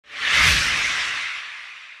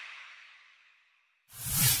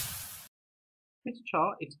This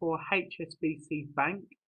chart is for HSBC Bank.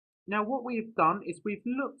 Now what we've done is we've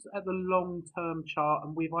looked at the long-term chart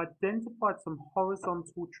and we've identified some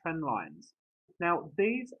horizontal trend lines. Now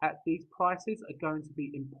these at these prices are going to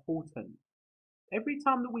be important. Every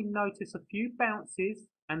time that we notice a few bounces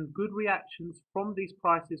and good reactions from these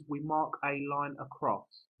prices, we mark a line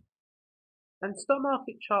across. And stock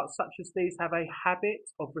market charts such as these have a habit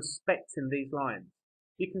of respecting these lines.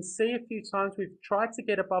 You can see a few times we've tried to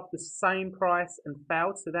get above the same price and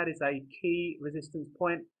failed, so that is a key resistance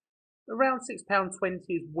point. Around £6.20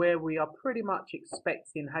 is where we are pretty much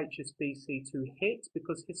expecting HSBC to hit,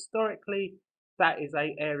 because historically that is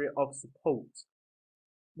an area of support.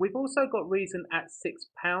 We've also got reason at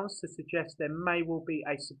 £6 to suggest there may well be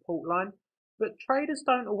a support line, but traders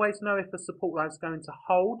don't always know if a support line is going to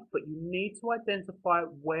hold, but you need to identify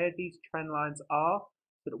where these trend lines are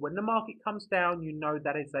so that when the market comes down, you know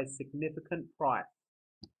that is a significant price.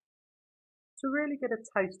 To really get a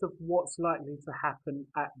taste of what's likely to happen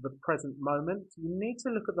at the present moment, you need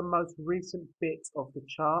to look at the most recent bit of the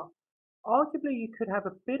chart. Arguably, you could have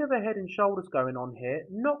a bit of a head and shoulders going on here.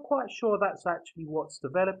 Not quite sure that's actually what's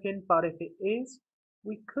developing, but if it is,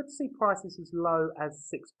 we could see prices as low as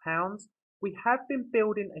 £6. We have been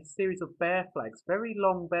building a series of bear flags, very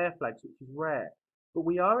long bear flags, which is rare, but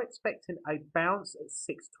we are expecting a bounce at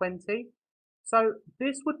 620. So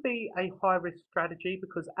this would be a high risk strategy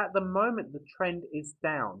because at the moment the trend is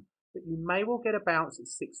down, but you may well get a bounce at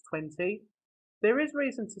 620. There is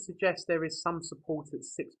reason to suggest there is some support at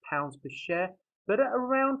 £6 per share, but at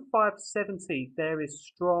around 570 there is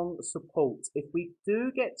strong support. If we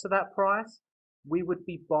do get to that price, we would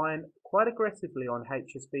be buying quite aggressively on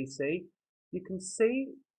HSBC. You can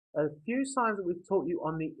see a few signs that we've taught you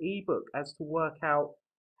on the ebook as to work out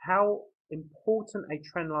how important a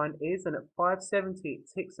trend line is, and at 570 it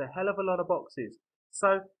ticks a hell of a lot of boxes.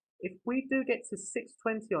 So if we do get to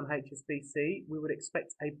 620 on HSBC, we would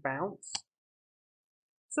expect a bounce.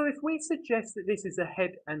 So if we suggest that this is a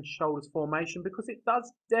head and shoulders formation, because it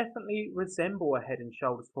does definitely resemble a head and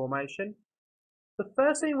shoulders formation, the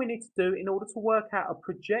first thing we need to do in order to work out a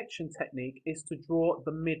projection technique is to draw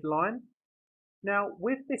the midline. Now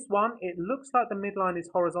with this one, it looks like the midline is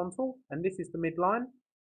horizontal and this is the midline.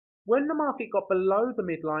 When the market got below the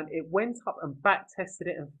midline, it went up and back tested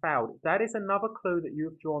it and failed. That is another clue that you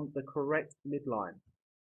have drawn the correct midline.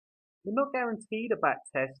 You're not guaranteed a back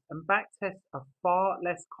test, and back tests are far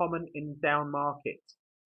less common in down markets.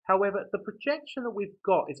 However, the projection that we've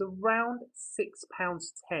got is around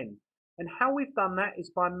 £6.10. And how we've done that is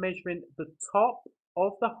by measuring the top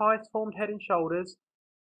of the highest formed head and shoulders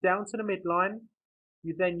down to the midline.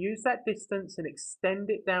 You then use that distance and extend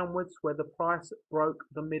it downwards where the price broke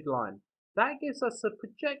the midline. That gives us a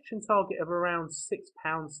projection target of around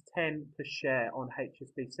 £6.10 per share on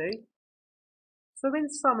HSBC. So in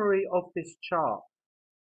summary of this chart,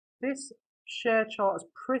 this share chart has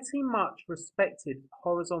pretty much respected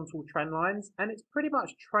horizontal trend lines and it's pretty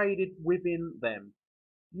much traded within them.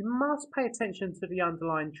 You must pay attention to the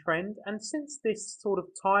underlying trend, and since this sort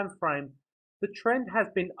of time frame, the trend has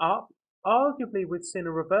been up. Arguably we've seen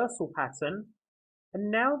a reversal pattern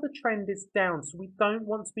and now the trend is down, so we don't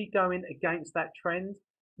want to be going against that trend.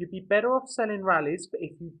 You'd be better off selling rallies, but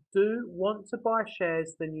if you do want to buy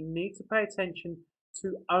shares, then you need to pay attention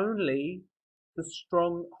to only the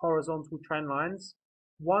strong horizontal trend lines,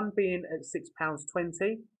 one being at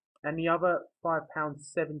 £6.20 and the other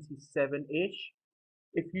 £5.77-ish.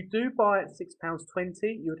 If you do buy at £6.20,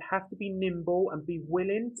 you'd have to be nimble and be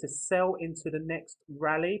willing to sell into the next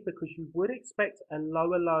rally because you would expect a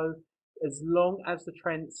lower low as long as the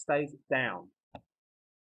trend stays down.